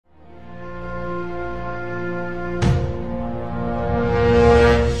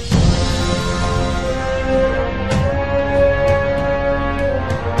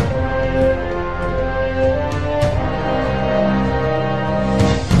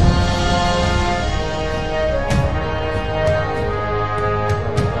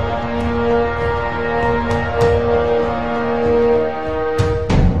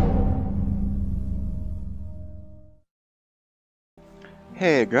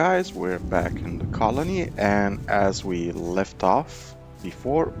guys, we're back in the colony, and as we left off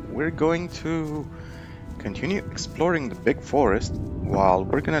before, we're going to continue exploring the big forest while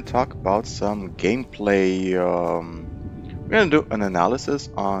we're gonna talk about some gameplay. We're gonna do an analysis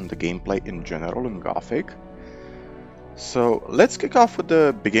on the gameplay in general in Gothic. So let's kick off with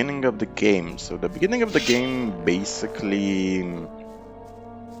the beginning of the game. So the beginning of the game basically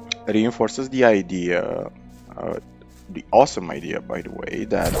reinforces the idea, the awesome idea, by the way,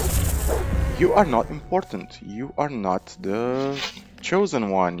 that you are not important. You are not the chosen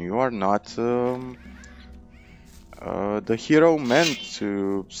one. You are not the hero meant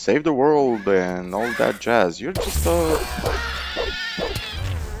to save the world and all that jazz. You're just a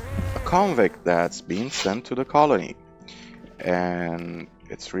convict that's being sent to the colony. And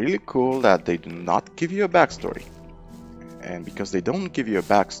it's really cool that they do not give you a backstory. And because they don't give you a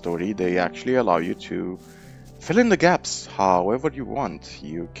backstory, they actually allow you to fill in the gaps however you want.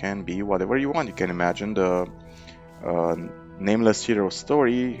 You can be whatever you want. You can imagine the nameless hero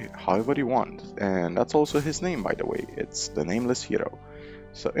story however you want. And that's also his name, by the way. It's the nameless hero.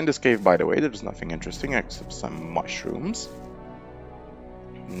 So in this cave, by the way, there's nothing interesting except some mushrooms.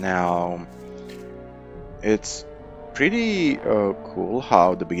 Now, it's pretty cool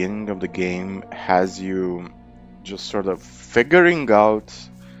how the beginning of the game has you just sort of figuring out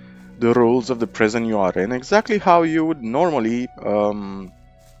the rules of the prison you are in, exactly how you would normally learn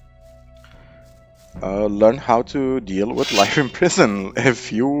how to deal with life in prison.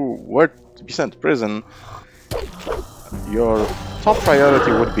 If you were to be sent to prison, your top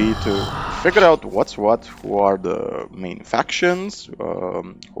priority would be to figure out what's what, who are the main factions,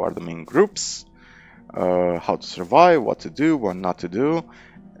 who are the main groups, how to survive, what to do, what not to do.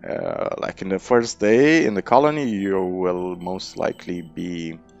 Like in the first day in the colony, you will most likely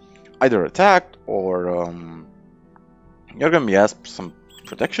be either attacked or you're gonna be asked for some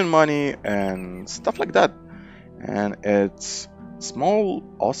protection money and stuff like that. And it's small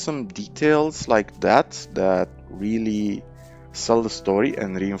awesome details like that that really sell the story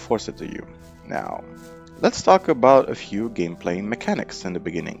and reinforce it to you. Now let's talk about a few gameplay mechanics in the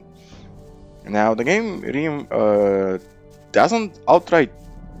beginning. Now the game doesn't outright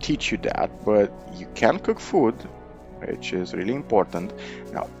teach you that, but you can cook food, which is really important.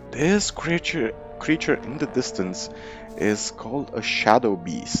 Now this creature in the distance is called a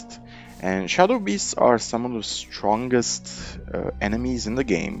Shadowbeast, and Shadowbeasts are some of the strongest enemies in the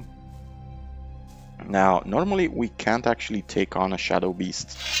game. Now normally we can't actually take on a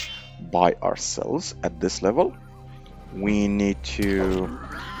Shadowbeast by ourselves at this level. We need to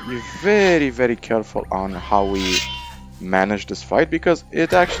be very careful on how we manage this fight, because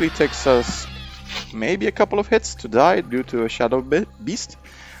it actually takes us maybe a couple of hits to die due to a shadow beast.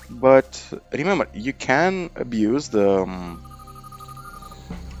 But remember, you can abuse the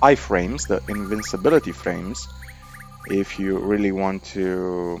iframes, the invincibility frames, if you really want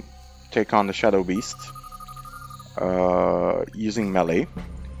to take on the shadow beast using melee.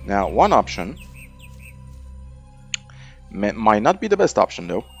 Now one option might not be the best option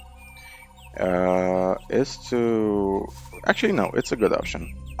though, is to actually no, it's a good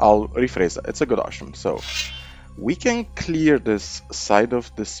option. I'll rephrase that. It's a good option. So we can clear this side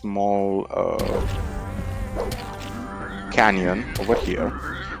of the small canyon over here.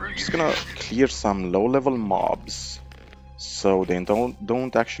 Just gonna clear some low-level mobs so they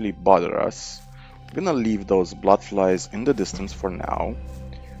don't actually bother us. We're gonna leave those bloodflies in the distance for now.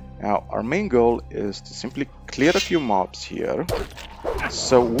 Now our main goal is to simply clear a few mobs here,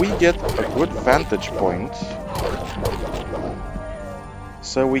 so we get a good vantage point,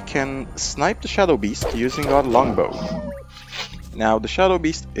 so we can snipe the Shadow Beast using our longbow. Now the Shadow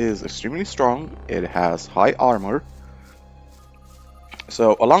Beast is extremely strong. It has high armor,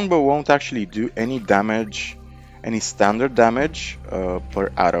 so a longbow won't actually do any damage, any standard damage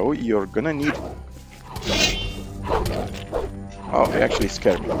per arrow. You're gonna need... Oh, it actually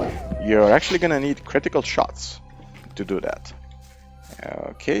scared me. You're actually gonna need critical shots to do that.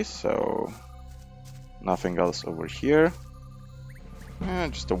 Okay, so nothing else over here.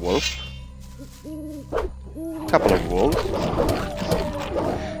 Just a wolf. Couple of wolves.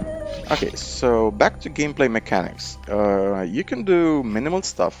 Okay, so back to gameplay mechanics. You can do minimal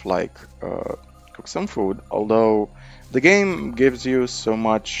stuff like cook some food, although the game gives you so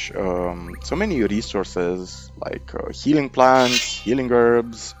many resources like healing plants, healing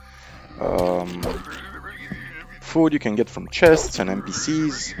herbs, food you can get from chests and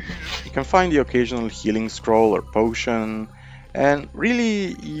NPCs. You can find the occasional healing scroll or potion, and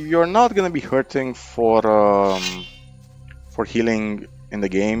really you're not gonna be hurting for healing in the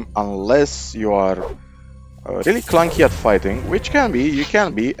game unless you are really clunky at fighting, which you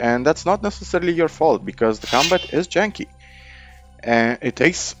can be, and that's not necessarily your fault because the combat is janky. And it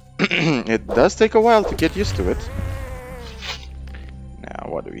takes, it does take a while to get used to it. Now,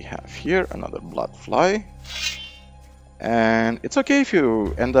 what do we have here? Another blood fly. And it's okay if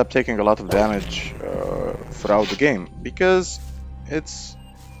you end up taking a lot of damage throughout the game, because it's...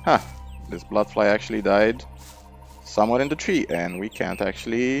 this blood fly actually died somewhere in the tree, and we can't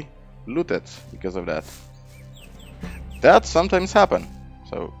actually loot it because of that. That sometimes happen.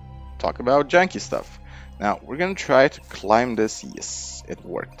 So, talk about janky stuff. Now, we're gonna try to climb this. Yes, it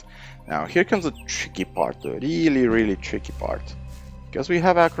worked. Now, here comes the tricky part, the really, really tricky part. Because we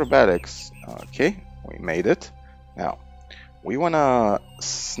have acrobatics. Okay, we made it. Now, we wanna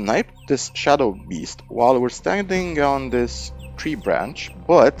snipe this Shadowbeast while we're standing on this tree branch,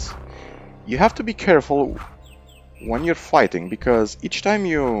 but you have to be careful when you're fighting, because each time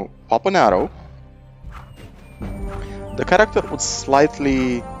you pop an arrow, the character would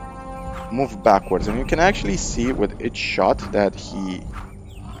slightly move backwards, and you can actually see with each shot that he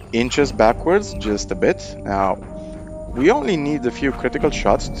inches backwards just a bit. Now, we only need a few critical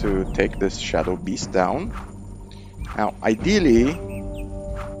shots to take this Shadowbeast down. Now, ideally,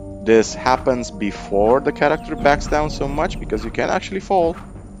 this happens before the character backs down so much, because you can actually fall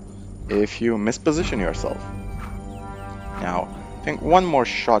if you misposition yourself. Now, I think one more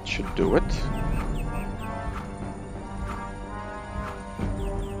shot should do it.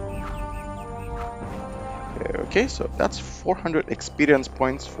 Okay, so that's 400 experience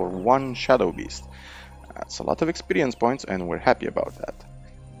points for one Shadowbeast. That's a lot of experience points, and we're happy about that.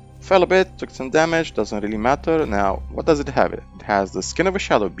 Fell a bit, took some damage, doesn't really matter. Now, what does it have? It has the skin of a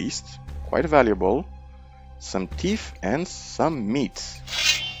Shadowbeast, quite valuable, some teeth, and some meat.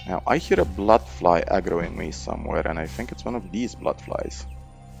 Now, I hear a blood fly aggroing me somewhere, and I think it's one of these blood flies.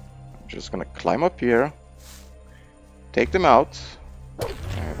 I'm just gonna climb up here, take them out.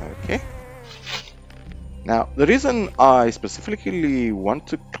 Okay. Now, the reason I specifically want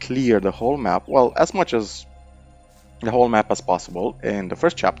to clear the whole map, well, as much as the whole map as possible in the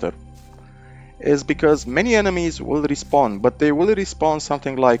first chapter, is because many enemies will respawn, but they will respawn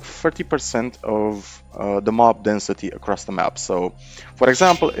something like 30% of the mob density across the map. So, for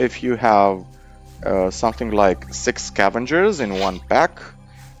example, if you have something like 6 scavengers in one pack,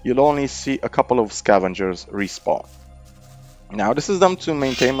 you'll only see a couple of scavengers respawn. Now, this is done to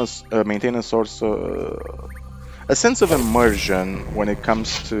maintain a source, a sense of immersion when it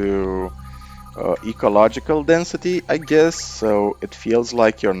comes to ecological density, I guess. So it feels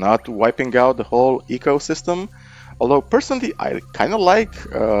like you're not wiping out the whole ecosystem. Although personally, I kind of like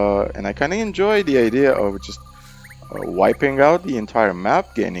and I kind of enjoy the idea of just wiping out the entire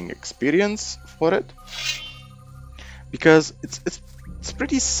map, gaining experience for it, because it's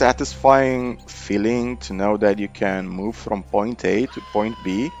pretty satisfying feeling to know that you can move from point A to point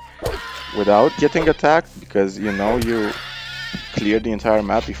B without getting attacked, because you know you cleared the entire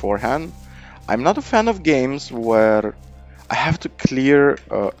map beforehand. I'm not a fan of games where I have to clear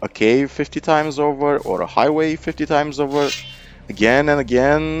a cave 50 times over or a highway 50 times over again and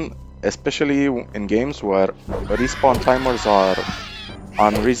again, especially in games where respawn timers are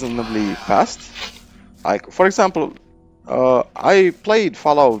unreasonably fast. Like, for example, I played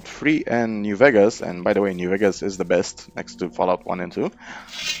Fallout 3 and New Vegas, and by the way, New Vegas is the best next to Fallout 1 and 2,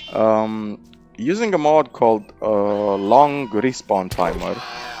 using a mod called Long Respawn Timer,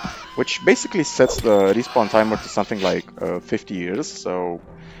 which basically sets the respawn timer to something like 50 years, so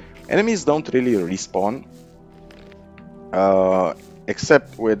enemies don't really respawn,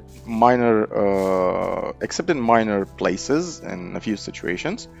 except in minor places and a few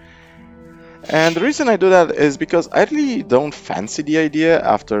situations. And the reason I do that is because I really don't fancy the idea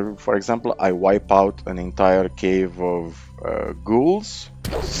after, for example, I wipe out an entire cave of ghouls.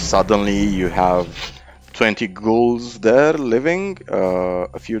 Suddenly you have 20 ghouls there living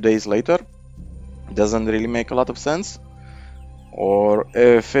a few days later. Doesn't really make a lot of sense. Or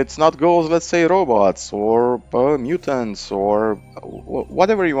if it's not ghouls, let's say robots or mutants or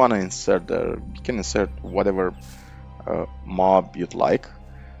whatever you want to insert there. You can insert whatever mob you'd like.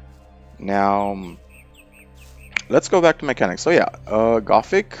 Now, let's go back to mechanics. So yeah,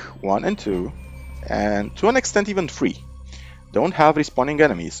 Gothic 1 and 2, and to an extent even 3, don't have respawning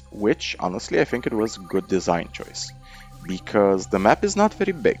enemies, which honestly I think it was a good design choice, because the map is not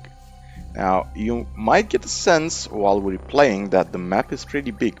very big. Now, you might get a sense while we're playing that the map is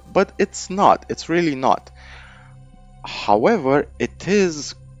pretty big, but it's not, it's really not. However, it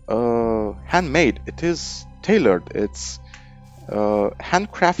is handmade, it is tailored, it's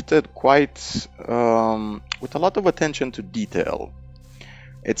handcrafted quite with a lot of attention to detail.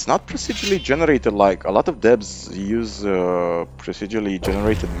 It's not procedurally generated like a lot of devs use procedurally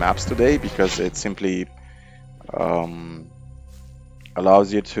generated maps today, because it simply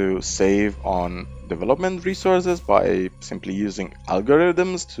allows you to save on development resources by simply using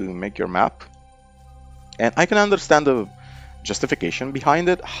algorithms to make your map. And I can understand the justification behind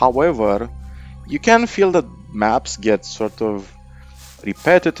it. However, you can feel that maps get sort of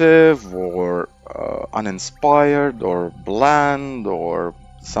repetitive or uninspired or bland or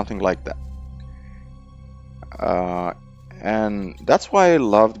something like that. And that's why I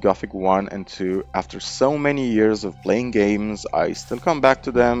loved Gothic 1 and 2. After so many years of playing games, I still come back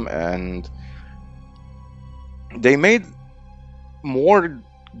to them, and they made more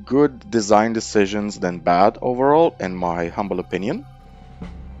good design decisions than bad overall, in my humble opinion.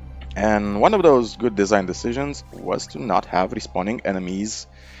 And one of those good design decisions was to not have respawning enemies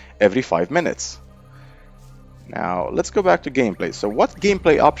every 5 minutes. Now, let's go back to gameplay. So what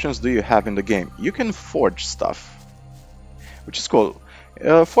gameplay options do you have in the game? You can forge stuff, which is cool.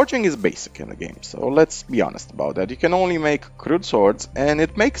 Forging is basic in the game, so let's be honest about that. You can only make crude swords, and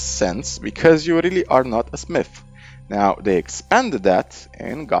it makes sense because you really are not a smith. Now, they expanded that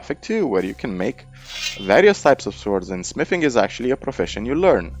in Gothic 2, where you can make various types of swords, and smithing is actually a profession you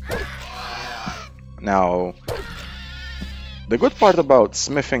learn. Now, the good part about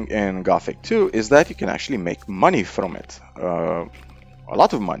smithing in Gothic 2 is that you can actually make money from it. A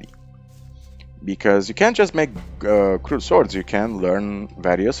lot of money. Because you can't just make crude swords, you can learn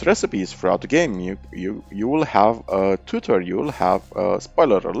various recipes throughout the game. You will have a tutor, you will have a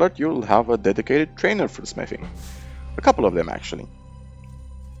spoiler alert, you will have a dedicated trainer for smithing. A couple of them actually.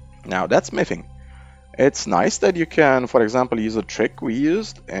 Now that's smithing. It's nice that you can, for example, use a trick we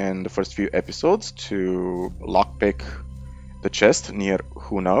used in the first few episodes to lockpick the chest near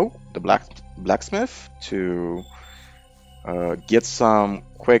Huno, the blacksmith, to get some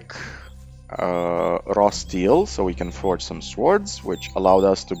quick raw steel so we can forge some swords, which allowed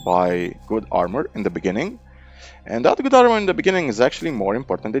us to buy good armor in the beginning. And that good armor in the beginning is actually more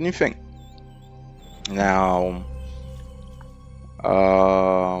important than you think. Now,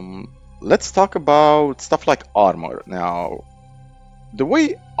 let's talk about stuff like armor. Now, the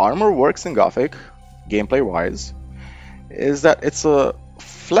way armor works in Gothic, gameplay-wise, is that it's a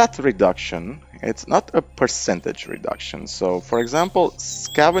flat reduction. It's not a percentage reduction. So, for example,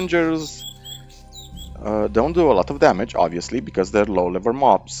 scavengers don't do a lot of damage, obviously, because they're low-level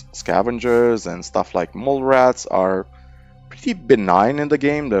mobs. Scavengers and stuff like mole rats are pretty benign in the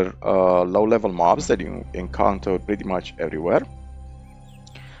game. They're low-level mobs that you encounter pretty much everywhere.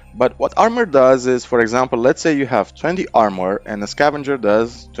 But what armor does is, for example, let's say you have 20 armor and a scavenger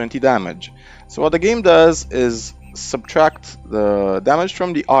does 20 damage. So what the game does is subtract the damage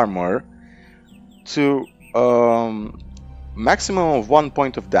from the armor to maximum of 1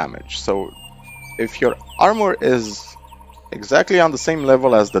 point of damage. So if your armor is exactly on the same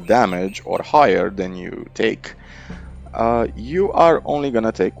level as the damage or higher than you take, you are only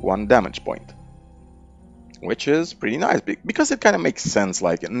gonna take 1 damage point, which is pretty nice because it kind of makes sense.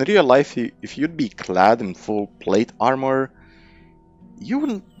 Like in real life, if you'd be clad in full plate armor, you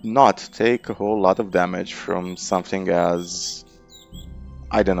will not take a whole lot of damage from something as,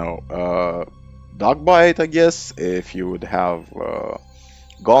 I don't know, dog bite, I guess. If you would have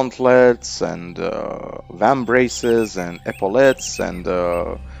gauntlets and vambraces and epaulettes and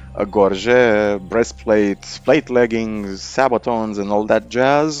a gorget, breastplate, plate leggings, sabatons and all that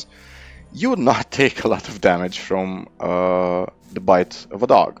jazz, you would not take a lot of damage from the bite of a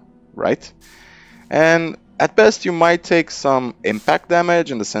dog, right? And at best you might take some impact damage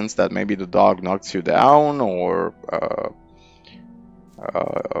in the sense that maybe the dog knocks you down or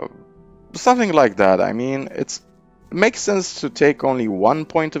something like that. I mean, it makes sense to take only 1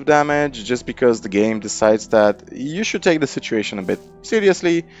 point of damage just because the game decides that you should take the situation a bit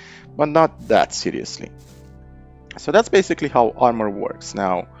seriously, but not that seriously. So that's basically how armor works.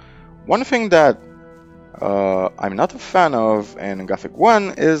 Now, one thing that I'm not a fan of in Gothic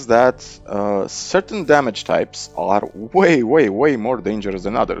 1 is that certain damage types are way more dangerous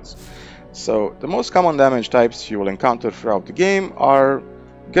than others. So the most common damage types you will encounter throughout the game are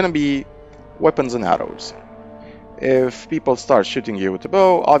gonna be weapons and arrows. If people start shooting you with a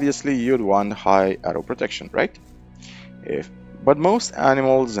bow, obviously you'd want high arrow protection, right? But most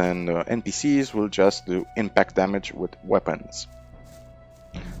animals and NPCs will just do impact damage with weapons.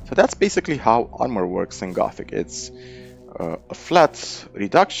 So that's basically how armor works in Gothic. It's a flat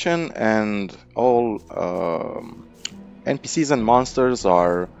reduction, and all NPCs and monsters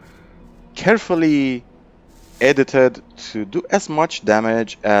are carefully edited to do as much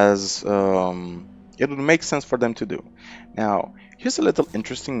damage as it would make sense for them to do. Now, here's a little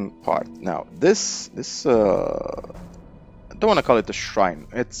interesting part. Now, this I don't want to call it a shrine.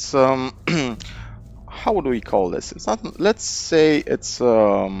 It's how do we call this? It's not. Let's say it's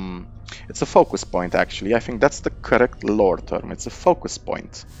a focus point. Actually, I think that's the correct lore term. It's a focus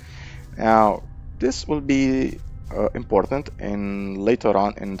point. Now, this will be important in later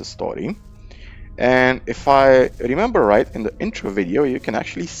on in the story. And if I remember right, in the intro video, you can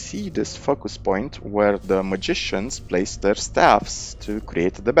actually see this focus point where the magicians place their staffs to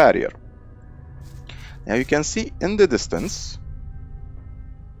create the barrier. Now you can see in the distance,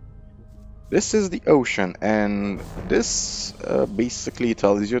 this is the ocean, and this basically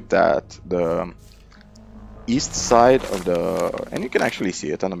tells you that the east side of the, and you can actually see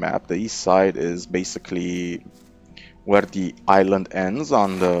it on the map, the east side is basically where the island ends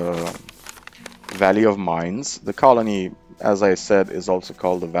on the Valley of Mines. The colony, as I said, is also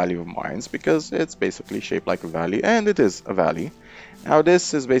called the Valley of Mines because it's basically shaped like a valley, and it is a valley. Now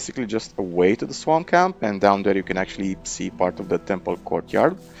this is basically just a way to the swamp camp, and down there you can actually see part of the temple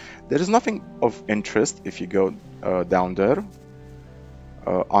courtyard. There is nothing of interest if you go down there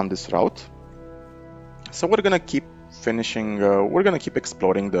on this route. So we're gonna keep finishing, we're gonna keep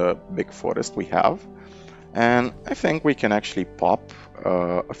exploring the big forest we have. And I think we can actually pop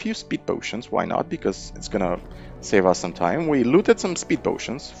a few speed potions. Why not? Because it's gonna save us some time. We looted some speed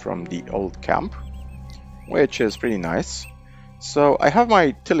potions from the old camp, which is pretty nice. So I have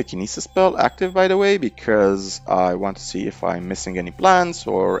my telekinesis spell active, by the way, because I want to see if I'm missing any plants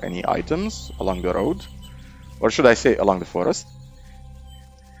or any items along the road, or should I say along the forest.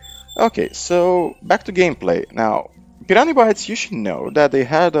 Okay, so back to gameplay. Now, Pyranha Bytes, you should know that they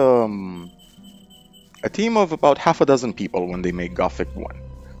had a team of about half a dozen people when they made Gothic 1.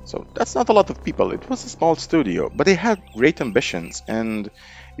 So that's not a lot of people. It was a small studio, but they had great ambitions, and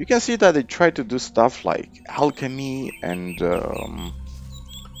you can see that they tried to do stuff like alchemy, and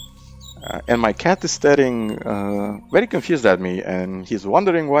my cat is staring very confused at me, and he's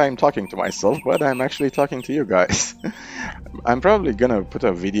wondering why I'm talking to myself, but I'm actually talking to you guys. I'm probably gonna put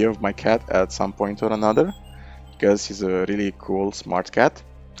a video of my cat at some point or another, because he's a really cool, smart cat.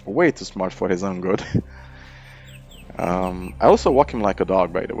 Way too smart for his own good. I also walk him like a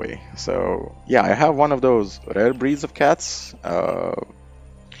dog, by the way. So yeah, I have one of those rare breeds of cats.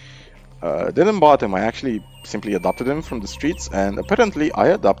 Didn't bought him, I actually simply adopted him from the streets, and apparently I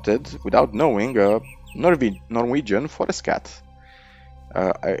adopted, without knowing, a Norwegian forest cat.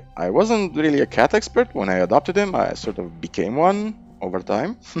 I wasn't really a cat expert when I adopted him. I sort of became one over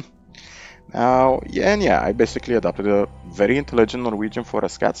time. Now, yeah, I basically adopted a very intelligent Norwegian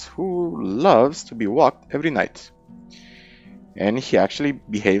forest cat who loves to be walked every night. And he actually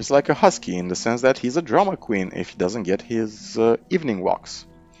behaves like a husky in the sense that he's a drama queen if he doesn't get his evening walks.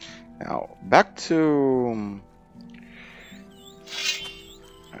 Now, back to...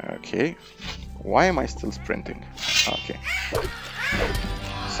 Okay, why am I still sprinting? Okay.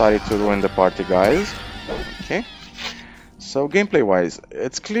 Sorry to ruin the party, guys. Okay. So gameplay-wise,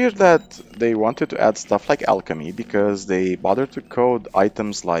 it's clear that they wanted to add stuff like alchemy because they bothered to code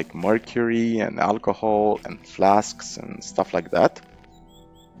items like mercury and alcohol and flasks and stuff like that.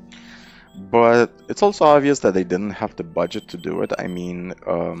 But it's also obvious that they didn't have the budget to do it. I mean,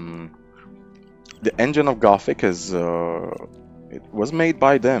 the engine of Gothic is it was made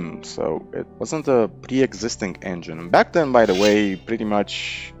by them, so it wasn't a pre-existing engine. Back then, by the way, pretty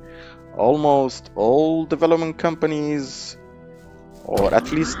much almost all development companies, or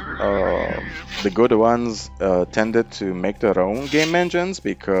at least the good ones, tended to make their own game engines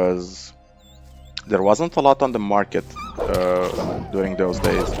because there wasn't a lot on the market during those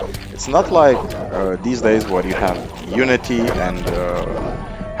days. It's not like these days where you have Unity, and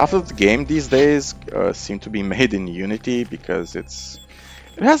half of the game these days seem to be made in Unity because it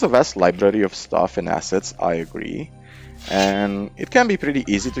has a vast library of stuff and assets, I agree. And it can be pretty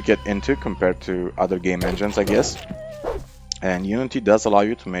easy to get into compared to other game engines, I guess. And Unity does allow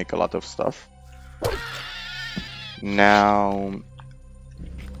you to make a lot of stuff. Now,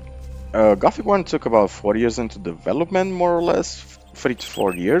 Gothic 1 took about 4 years into development, more or less, 3 to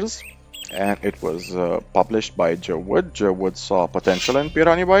 4 years. And it was published by Joe Wood. Joe Wood saw potential in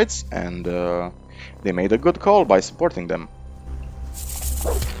Pyranha Bytes, and they made a good call by supporting them.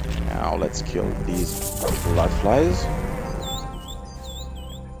 Now let's kill these blood flies.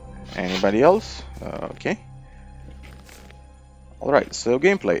 Anybody else? Okay. Alright, so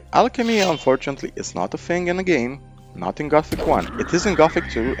gameplay. Alchemy, unfortunately, is not a thing in the game. Not in Gothic 1. It is in Gothic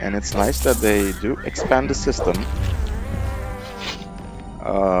 2, and it's nice that they do expand the system.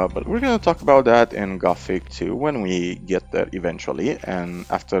 But we're gonna talk about that in Gothic 2 when we get there eventually. And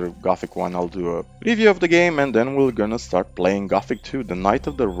after Gothic 1, I'll do a review of the game, and then we're gonna start playing Gothic 2, The Night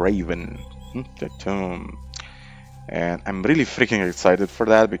of the Raven. And I'm really freaking excited for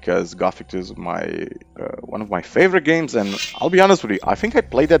that because Gothic 2 is one of my favorite games, and I'll be honest with you, I think I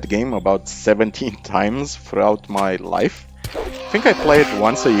played that game about 17 times throughout my life. I think I play it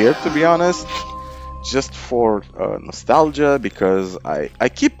once a year, to be honest, just for nostalgia, because I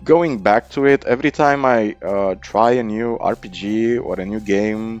keep going back to it every time I try a new RPG or a new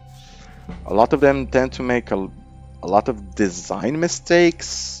game. A lot of them tend to make a lot of design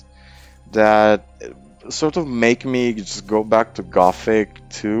mistakes that sort of make me just go back to Gothic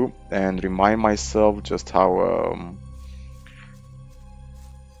 2 and remind myself just how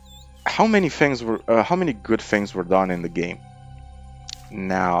many good things were done in the game.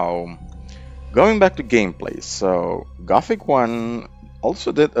 Now, going back to gameplay, so Gothic 1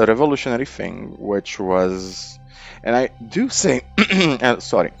 also did a revolutionary thing, which was, and I do say,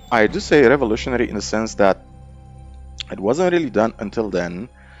 sorry, I do say revolutionary in the sense that it wasn't really done until then,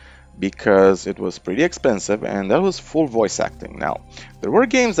 because it was pretty expensive, and that was full voice acting. Now, there were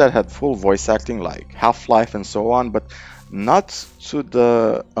games that had full voice acting like Half-Life and so on, but not to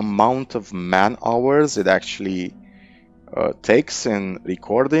the amount of man hours it actually takes in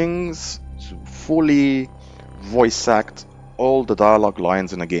recordings to fully voice act all the dialogue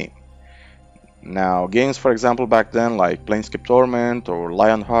lines in a game. Now, games, for example, back then like Planescape Torment or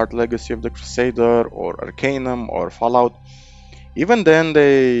Lionheart Legacy of the Crusader or Arcanum or Fallout, even then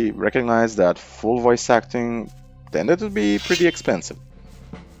they recognized that full voice acting tended to be pretty expensive.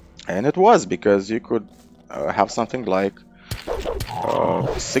 And it was, because you could have something like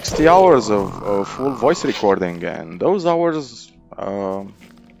 60 hours of full voice recording, and those hours...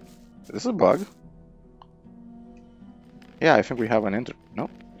 this is a bug. Yeah, I think we have an No?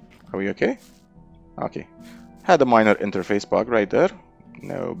 Are we okay? Okay. Had a minor interface bug right there.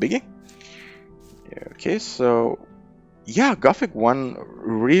 No biggie. Okay, so... yeah, Gothic 1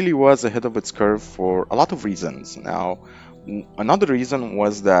 really was ahead of its curve for a lot of reasons. Now, another reason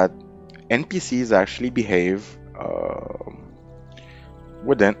was that NPCs actually behave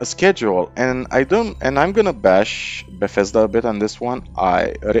within a schedule, and I'm gonna bash Bethesda a bit on this one.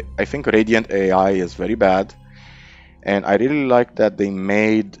 I think Radiant AI is very bad, and I really like that they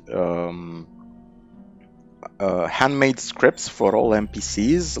made handmade scripts for all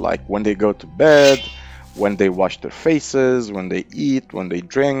NPCs, like when they go to bed, when they wash their faces, when they eat, when they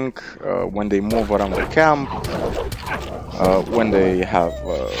drink, when they move around the camp, when they have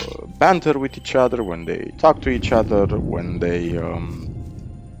banter with each other, when they talk to each other, when they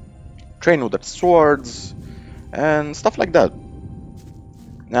train with their swords, and stuff like that.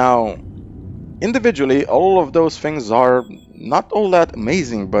 Now, individually, all of those things are not all that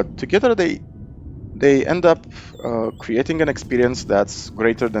amazing, but together they end up creating an experience that's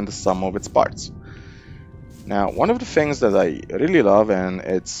greater than the sum of its parts. Now, one of the things that I really love, and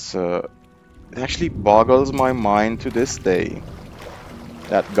it actually boggles my mind to this day,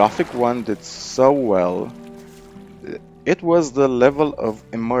 that Gothic 1 did so well, it was the level of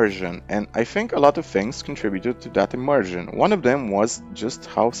immersion, and I think a lot of things contributed to that immersion. One of them was just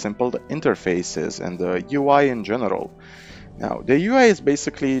how simple the interface is and the UI in general. Now, the UI is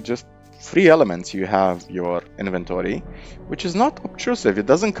basically just 3 elements. You have your inventory, which is not obtrusive. It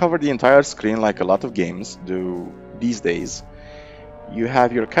doesn't cover the entire screen like a lot of games do these days. You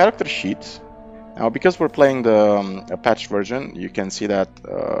have your character sheet. Now, because we're playing the patched version, you can see that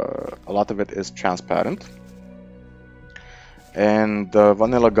a lot of it is transparent. And the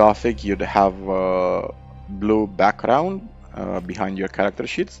vanilla Gothic, you'd have a blue background behind your character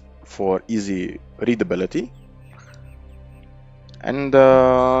sheets for easy readability. And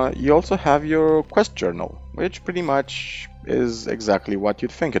you also have your quest journal, which pretty much is exactly what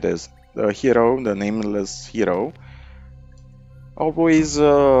you'd think it is. The hero, the nameless hero, always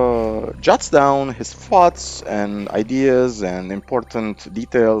jots down his thoughts and ideas and important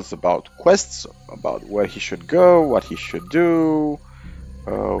details about quests, about where he should go, what he should do,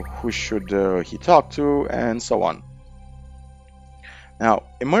 who should he talk to, and so on. Now,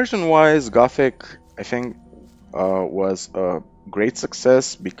 immersion-wise, Gothic, I think, was a great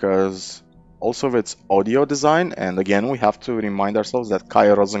success because also of its audio design, and again, we have to remind ourselves that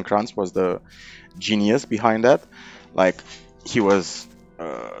Kaya Rosenkrantz was the genius behind that. Like, he was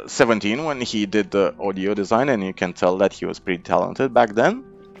 17 when he did the audio design, and you can tell that he was pretty talented back then.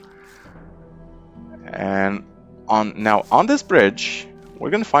 And on this bridge, we're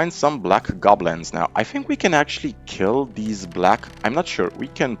gonna find some black goblins. Now, I think we can actually kill these black... I'm not sure. We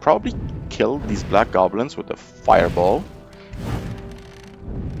can probably kill these black goblins with a fireball.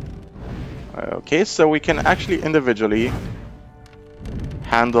 Okay, so we can actually individually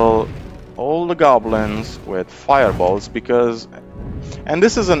handle all the goblins with fireballs because, and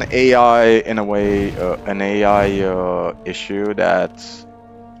this is an AI in a way, an AI issue that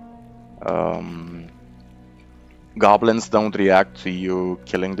goblins don't react to you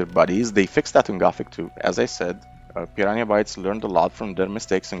killing their buddies. They fixed that in Gothic 2, as I said. Piranha Bytes learned a lot from their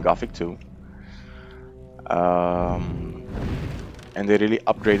mistakes in Gothic 2. And they really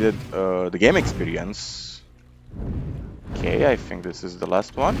upgraded the game experience. Okay, I think this is the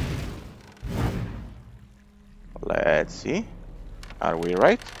last one. Let's see. Are we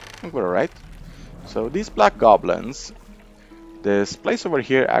right? I think we're right. So these black goblins, this place over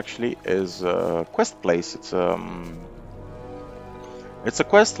here actually is a quest place. It's a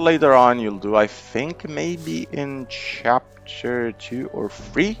quest later on you'll do, I think maybe in chapter 2 or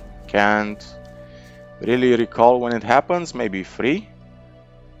 3. Can't really recall when it happens, maybe 3.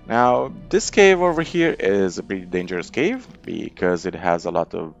 Now, this cave over here is a pretty dangerous cave because it has a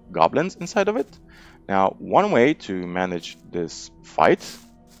lot of goblins inside of it. Now, one way to manage this fight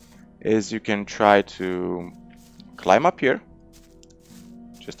is you can try to climb up here,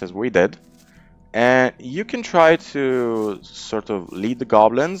 just as we did, and you can try to sort of lead the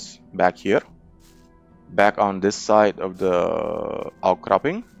goblins back here, back on this side of the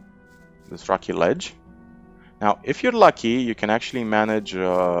outcropping, this rocky ledge. Now, if you're lucky, you can actually manage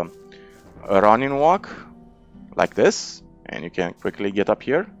a running walk like this, and you can quickly get up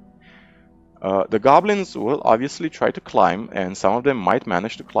here. The goblins will obviously try to climb, and some of them might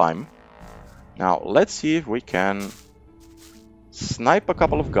manage to climb. Now, let's see if we can snipe a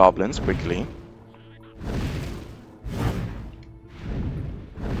couple of goblins quickly.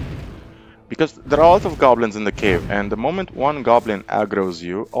 Because there are a lot of goblins in the cave, and the moment one goblin aggroes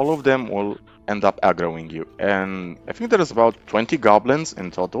you, all of them will end up aggroing you. And I think there's about 20 goblins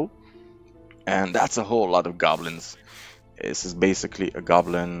in total, and that's a whole lot of goblins. This is basically a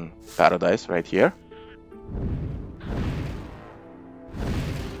goblin paradise right here.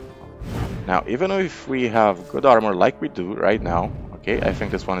 Now, even if we have good armor like we do right now, okay, I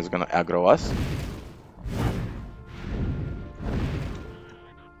think this one is gonna aggro us.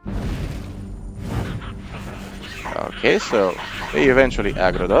 Okay, so they eventually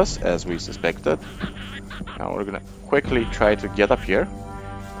aggroed us, as we suspected. Now we're gonna quickly try to get up here.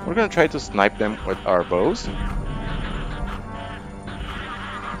 We're gonna try to snipe them with our bows.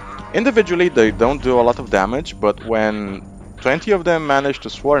 Individually, they don't do a lot of damage, but when 20 of them manage to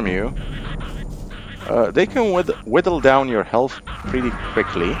swarm you, they can whittle down your health pretty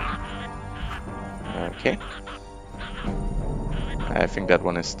quickly. Okay. I think that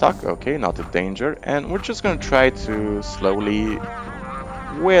one is stuck. Okay, not a danger. And we're just gonna try to slowly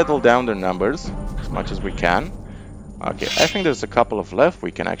whittle down their numbers as much as we can. Okay, I think there's a couple of left.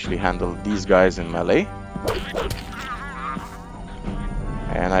 We can actually handle these guys in melee.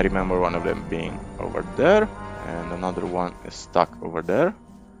 And I remember one of them being over there, and another one is stuck over there.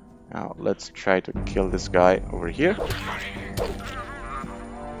 Now let's try to kill this guy over here.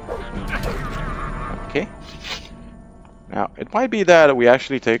 Okay. Now, it might be that we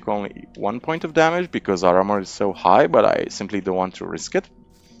actually take only 1 point of damage because our armor is so high, but I simply don't want to risk it.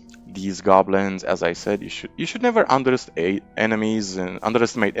 These goblins, as I said, you should never underestimate enemies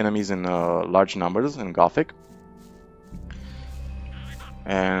in large numbers in Gothic.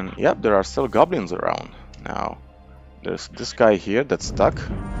 And yep, there are still goblins around. Now, there's this guy here that's stuck.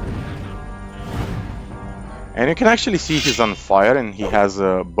 And you can actually see he's on fire and he has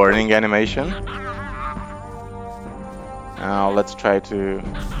a burning animation. Now let's try to...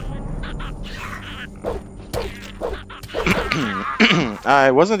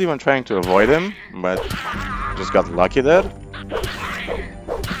 I wasn't even trying to avoid him, but just got lucky there.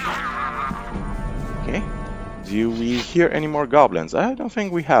 Okay. Do we hear any more goblins? I don't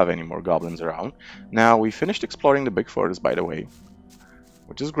think we have any more goblins around. Now, we finished exploring the big forest, by the way,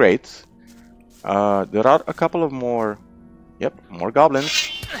 which is great. There are a couple of more... Yep, more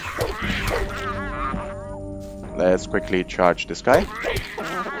goblins. Let's quickly charge this guy.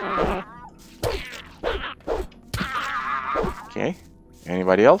 Okay,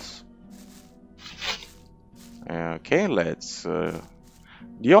 anybody else? Okay, let's...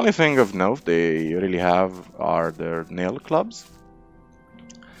 The only thing of note they really have are their nail clubs.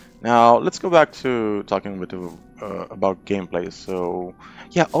 Now, let's go back to talking a bit about gameplay. So,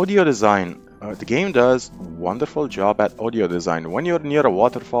 yeah, audio design. The game does a wonderful job at audio design. When you're near a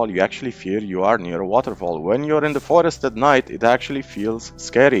waterfall, you actually feel you are near a waterfall. When you're in the forest at night, it actually feels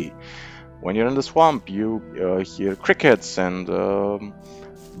scary. When you're in the swamp, you hear crickets and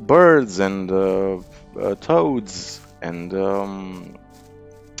birds and toads and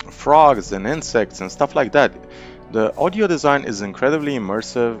frogs and insects and stuff like that. The audio design is incredibly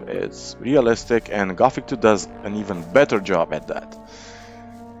immersive, it's realistic, and Gothic 2 does an even better job at that.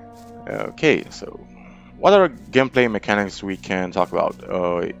 Okay, so what are gameplay mechanics we can talk about?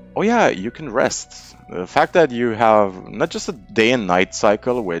 Oh yeah, you can rest. The fact that you have not just a day and night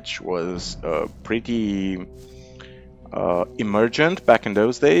cycle, which was pretty emergent back in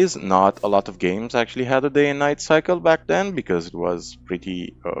those days. Not a lot of games actually had a day and night cycle back then because it was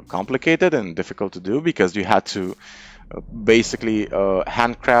pretty complicated and difficult to do because you had to basically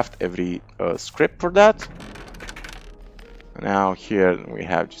handcraft every script for that. Now here we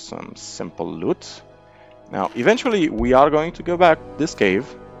have just some simple loot. Now eventually we are going to go back this cave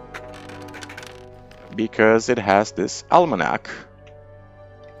because it has this almanac.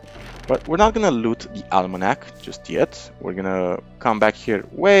 But we're not gonna loot the almanac just yet. We're gonna come back here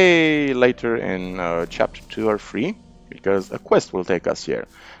way later in chapter 2 or 3 because a quest will take us here.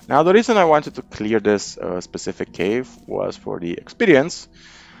 Now the reason I wanted to clear this specific cave was for the experience,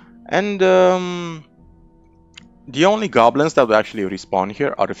 and the only goblins that will actually respawn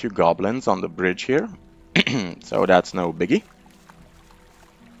here are a few goblins on the bridge here. So that's no biggie.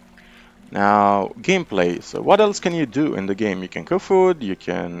 Now, gameplay. So what else can you do in the game? You can cook food, you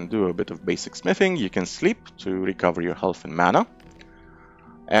can do a bit of basic smithing, you can sleep to recover your health and mana,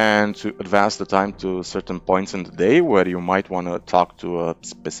 and to advance the time to certain points in the day where you might want to talk to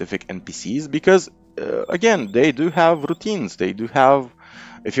specific NPCs because, again, they do have routines. They do have,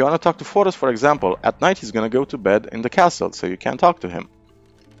 if you want to talk to Forrest, for example, at night he's going to go to bed in the castle, so you can't talk to him.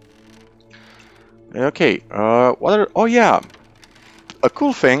 Okay, what are, oh yeah. A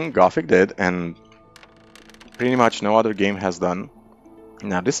cool thing Gothic did, and pretty much no other game has done.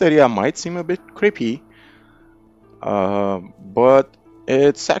 Now this area might seem a bit creepy, but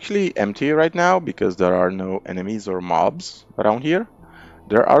it's actually empty right now because there are no enemies or mobs around here.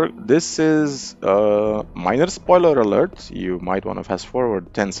 This is a minor spoiler alert, you might want to fast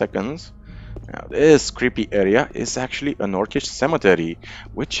forward 10 seconds. Now, this creepy area is actually an orcish cemetery,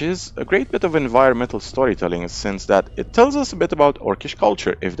 which is a great bit of environmental storytelling since that it tells us a bit about orcish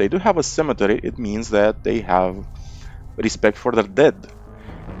culture. If they do have a cemetery, it means that they have respect for their dead,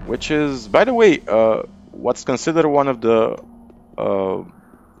 which is, by the way, what's considered one of the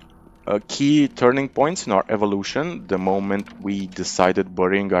key turning points in our evolution. The moment we decided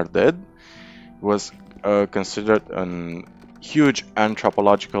burying our dead was considered a huge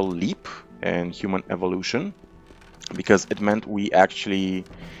anthropological leap and human evolution because it meant we actually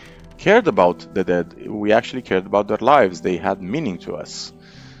cared about the dead. We actually cared about their lives. They had meaning to us.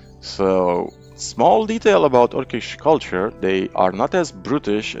 So, small detail about orcish culture, they are not as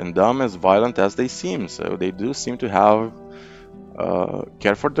brutish and dumb as violent as they seem. So they do seem to have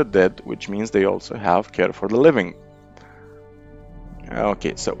care for the dead, which means they also have care for the living.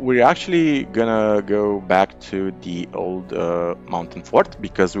 Okay, so we're actually gonna go back to the old mountain fort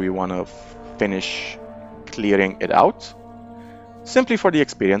because we want to finish clearing it out. Simply for the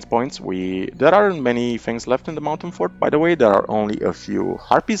experience points. There aren't many things left in the mountain fort, by the way. There are only a few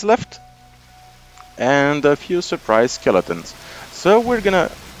harpies left and a few surprise skeletons. So we're gonna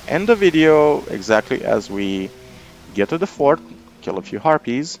end the video exactly as we get to the fort, kill a few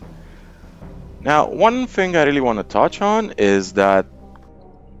harpies. Now, one thing I really want to touch on is that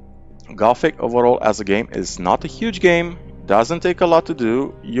Gothic overall as a game is not a huge game, doesn't take a lot to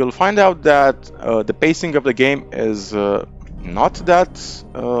do. You'll find out that the pacing of the game is not that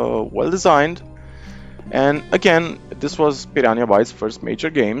well designed. And again, this was Pyranha Bytes' first major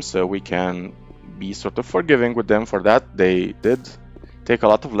game, so we can be sort of forgiving with them for that. They did take a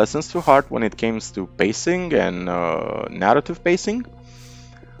lot of lessons to heart when it comes to pacing and narrative pacing.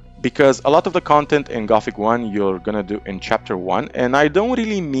 Because a lot of the content in Gothic 1 you're gonna do in Chapter 1, and I don't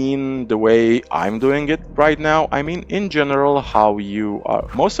really mean the way I'm doing it right now. I mean in general how you are.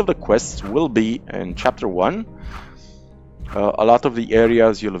 Most of the quests will be in Chapter 1. A lot of the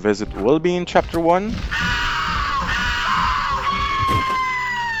areas you'll visit will be in Chapter 1.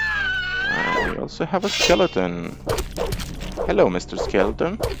 We also have a skeleton. Hello, Mr.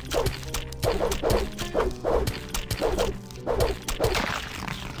 Skeleton.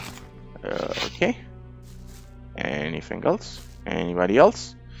 Okay. Anything else? Anybody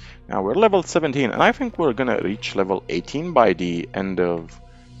else? Now we're level 17, and I think we're gonna reach level 18 by the end of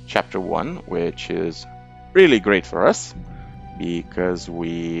Chapter 1, which is really great for us because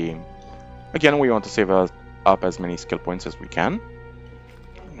we want to save up as many skill points as we can.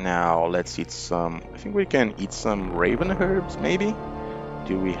 Now let's eat some. I think we can eat some raven herbs, maybe.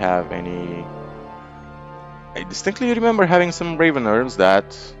 Do we have any? I distinctly remember having some raven herbs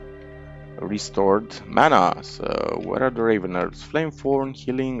that restored mana. So what are the Raven Herbs? Flame Thorn,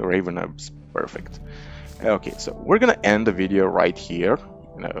 Healing, Raven Herbs. Perfect. Okay, so we're gonna end the video right here.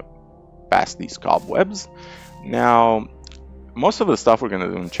 Past these cobwebs. Now, most of the stuff we're gonna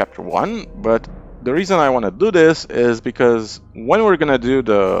do in chapter 1, but the reason I want to do this is because when we're gonna do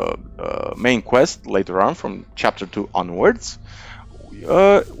the main quest later on from chapter 2 onwards,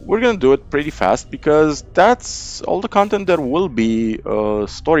 we're gonna do it pretty fast because that's all the content there will be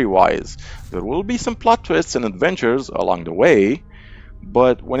story-wise. There will be some plot twists and adventures along the way,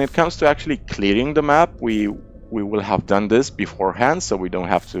 but when it comes to actually clearing the map, we will have done this beforehand, so we don't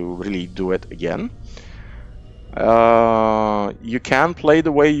have to really do it again. You can play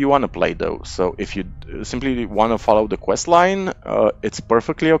the way you want to play though, so if you simply want to follow the quest line, it's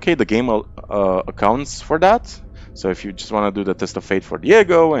perfectly okay. The game accounts for that. So if you just want to do the test of fate for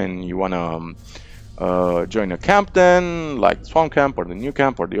Diego and you want to join a camp, then like Swamp Camp or the new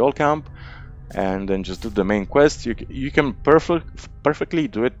camp or the old camp, and then just do the main quest, you can perfectly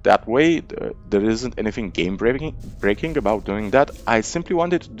do it that way. There isn't anything game breaking about doing that. I simply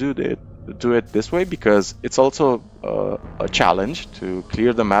wanted to do it this way because it's also a challenge to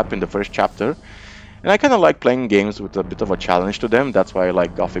clear the map in the first chapter, and I kind of like playing games with a bit of a challenge to them. That's why I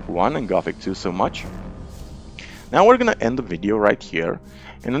like Gothic 1 and Gothic 2 so much. Now we're gonna end the video right here.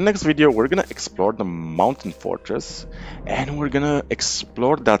 In the next video, we're gonna explore the mountain fortress, and we're gonna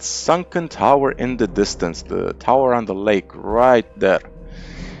explore that sunken tower in the distance, the tower on the lake right there.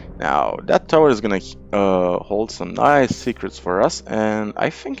 Now, that tower is gonna hold some nice secrets for us, and I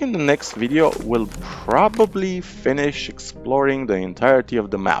think in the next video, we'll probably finish exploring the entirety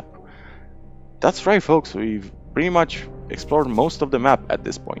of the map. That's right, folks, we've pretty much explored most of the map at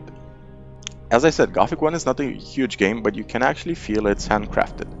this point. As I said, Gothic 1 is not a huge game, but you can actually feel it's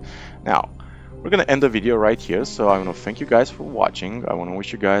handcrafted. Now, we're gonna end the video right here, so I want to thank you guys for watching. I want to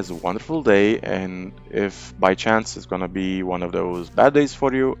wish you guys a wonderful day, and if by chance it's gonna be one of those bad days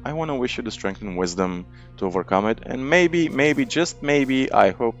for you, I want to wish you the strength and wisdom to overcome it. And maybe, just maybe,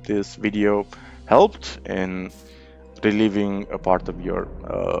 I hope this video helped in relieving a part of your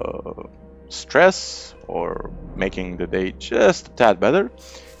stress or making the day just a tad better.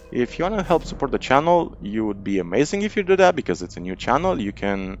 If you want to help support the channel, you would be amazing if you do that, because it's a new channel. You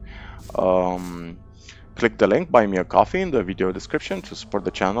can click the link, buy me a coffee in the video description to support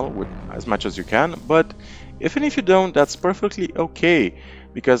the channel with as much as you can. But even if you don't, that's perfectly okay,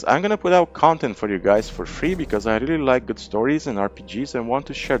 because I'm gonna put out content for you guys for free because I really like good stories and RPGs and want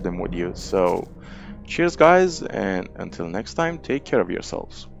to share them with you. So cheers guys, and until next time, take care of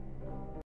yourselves.